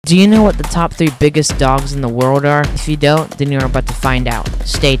Do you know what the top 3 biggest dogs in the world are? If you don't, then you're about to find out.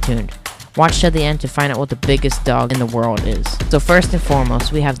 Stay tuned. Watch till the end to find out what the biggest dog in the world is. So first and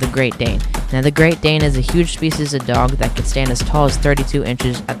foremost, we have the Great Dane. Now the Great Dane is a huge species of dog that can stand as tall as 32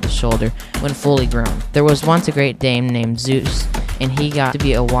 inches at the shoulder when fully grown. There was once a Great Dane named Zeus, and he got to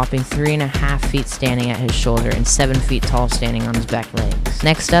be a whopping 3.5 feet standing at his shoulder and 7 feet tall standing on his back legs.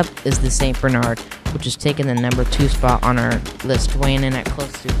 Next up is the St. Bernard, which has taken the number 2 spot on our list, weighing in at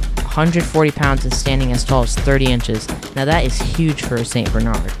close to 140 pounds and standing as tall as 30 inches. Now that is huge for a St.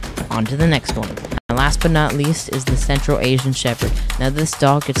 Bernard. On to the next one. And last but not least is the Central Asian Shepherd. Now this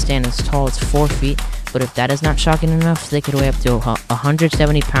dog could stand as tall as 4 feet, but if that is not shocking enough, they could weigh up to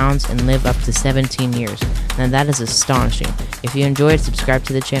 170 pounds and live up to 17 years. Now that is astonishing. If you enjoyed, subscribe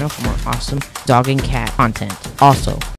to the channel for more awesome dog and cat content. Also,